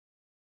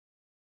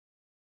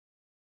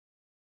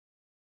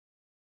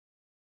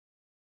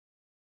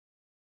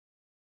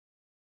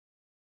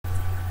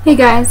Hey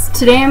guys,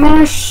 today I'm going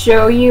to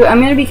show you, I'm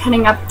going to be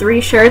cutting up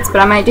 3 shirts, but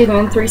I might do them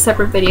in 3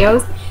 separate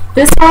videos.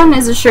 This one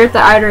is a shirt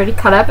that I'd already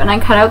cut up, and I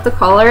cut out the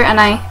collar and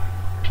I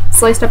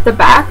sliced up the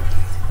back,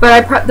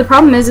 but the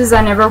problem is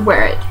I never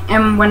wear it,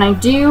 and when I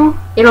do,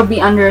 it'll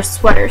be under a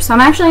sweater. So I'm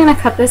actually going to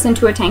cut this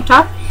into a tank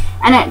top,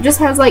 and it just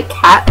has like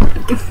cap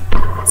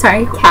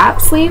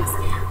sleeves,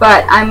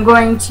 but I'm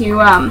going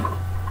to,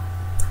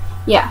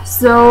 yeah,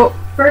 so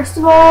first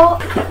of all,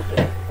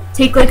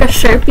 take like a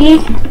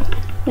Sharpie,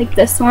 like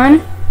this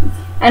one,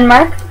 and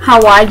mark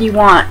how wide you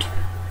want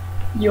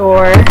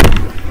your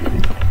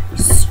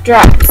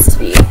straps to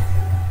be.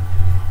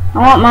 I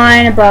want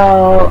mine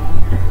about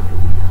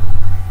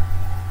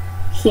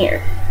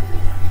here.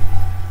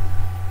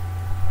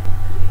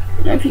 I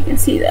don't know if you can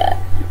see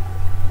that.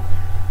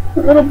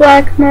 A little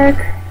black mark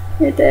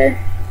right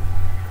there.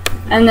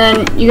 And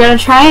then you gotta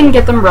try and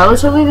get them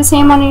relatively the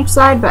same on each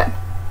side, but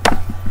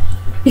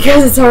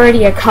because it's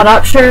already a cut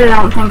up shirt, I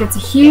don't think it's a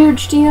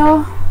huge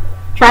deal.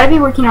 Try to be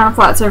working on a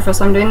flat surface.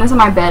 I'm doing this on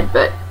my bed,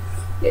 but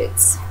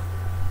it's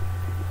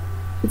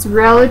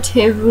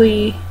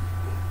relatively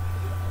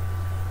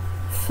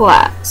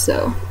flat,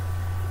 so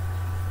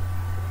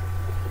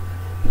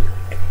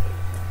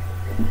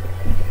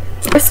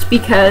just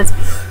because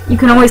you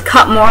can always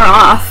cut more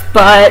off,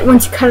 but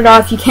once you cut it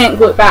off you can't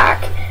glue it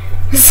back.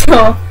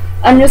 So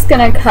I'm just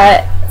gonna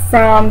cut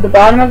from the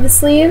bottom of the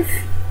sleeve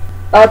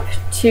up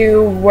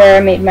to where I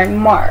made my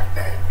mark,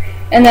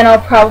 and then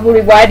I'll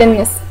probably widen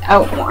this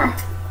out more.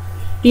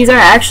 These are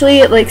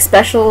actually like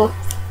special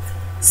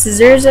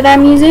scissors that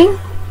I'm using,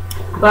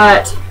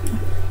 but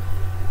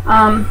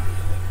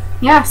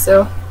yeah,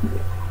 so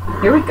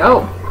here we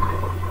go.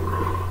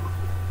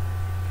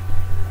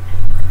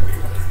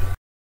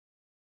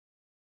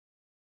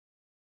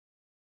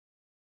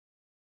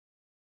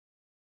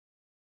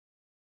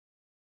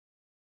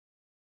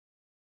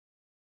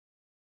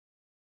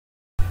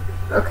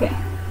 Okay,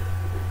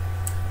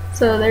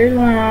 so there's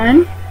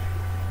one.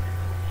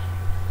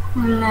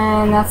 And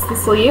then that's the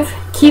sleeve.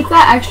 Keep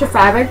that extra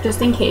fabric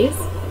just in case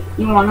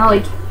you want to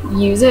like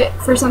use it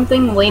for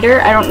something later.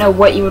 I don't know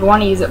what you would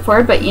want to use it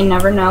for, but you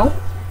never know.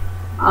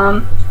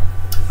 Oh,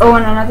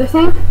 and another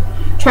thing,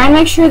 try and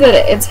make sure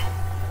that it's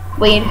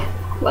laid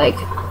like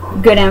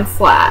good and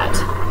flat.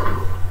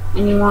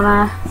 And you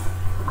want to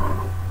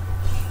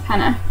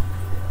kind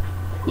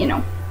of, you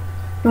know,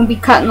 don't be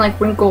cutting like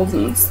wrinkles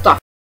and stuff.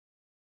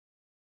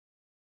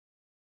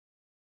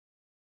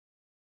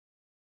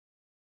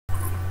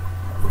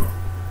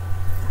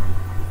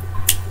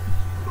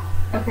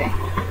 Okay,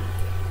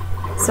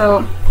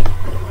 so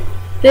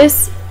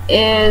this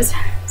is,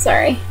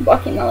 sorry,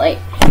 blocking the light.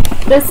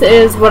 This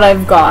is what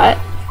I've got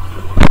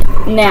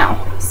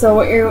now. So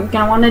what you're going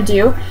to want to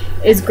do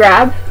is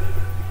grab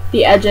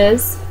the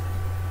edges.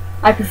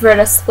 I prefer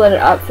to split it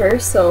up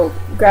first, so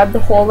grab the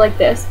hole like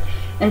this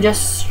and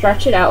just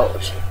stretch it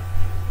out.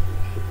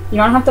 You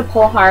don't have to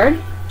pull hard,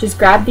 just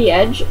grab the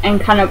edge and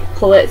kind of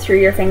pull it through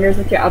your fingers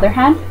with your other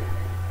hand,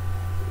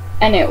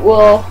 and it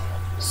will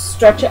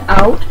stretch it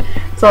out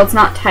so it's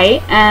not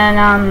tight.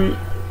 And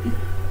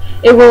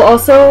it will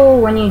also,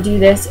 when you do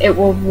this, it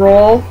will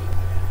roll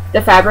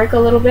the fabric a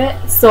little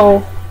bit,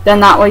 so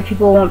then that way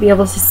people won't be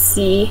able to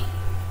see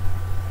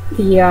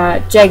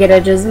the jagged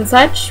edges and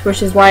such,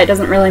 which is why it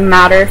doesn't really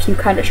matter if you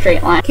cut a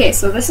straight line. Okay,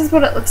 so this is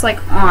what it looks like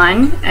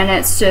on, and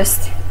it's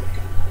just,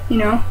 you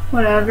know,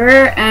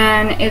 whatever,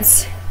 and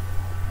it's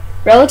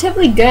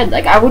relatively good.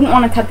 Like, I wouldn't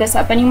want to cut this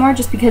up anymore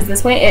just because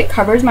this way it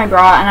covers my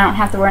bra and I don't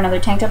have to wear another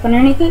tank top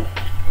underneath it.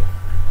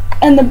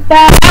 And the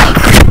back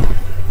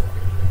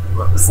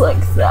looks like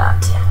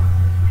that.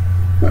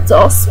 It's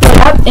all split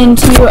up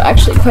into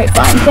actually quite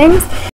fine things.